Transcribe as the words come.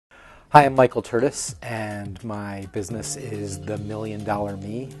Hi, I'm Michael Tertes, and my business is The $1 Million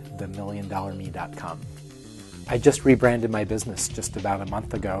Me, themilliondollarme.com. I just rebranded my business just about a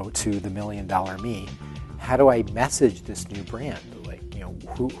month ago to The $1 Million Me. How do I message this new brand?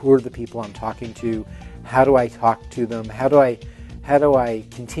 Who are the people I'm talking to? How do I talk to them? How do I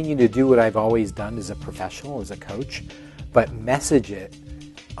continue to do what I've always done as a professional, as a coach, but message it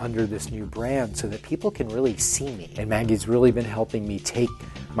under this new brand so that people can really see me? And Maggie's really been helping me take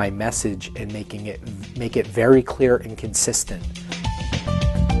my message and make it very clear and consistent.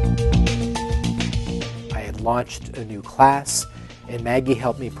 I had launched a new class, and Maggie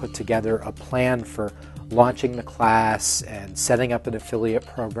helped me put together a plan for launching the class and setting up an affiliate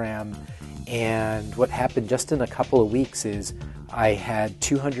program. And what happened just in a couple of weeks is I had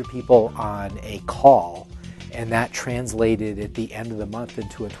 200 people on a call, and that translated at the end of the month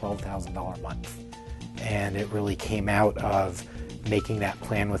into a $12,000 a month. And it really came out of making that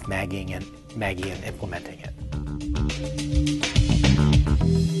plan with Maggie and implementing it.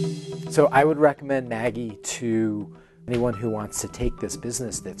 So I would recommend Maggie to anyone who wants to take this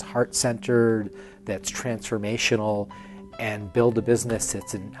business that's heart-centered, that's transformational, and build a business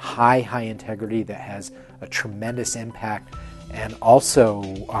that's in high integrity, that has a tremendous impact, and also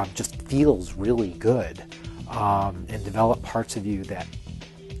just feels really good, and develop parts of you that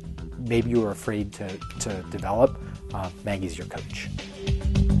maybe you were afraid to develop. Maggie's your coach.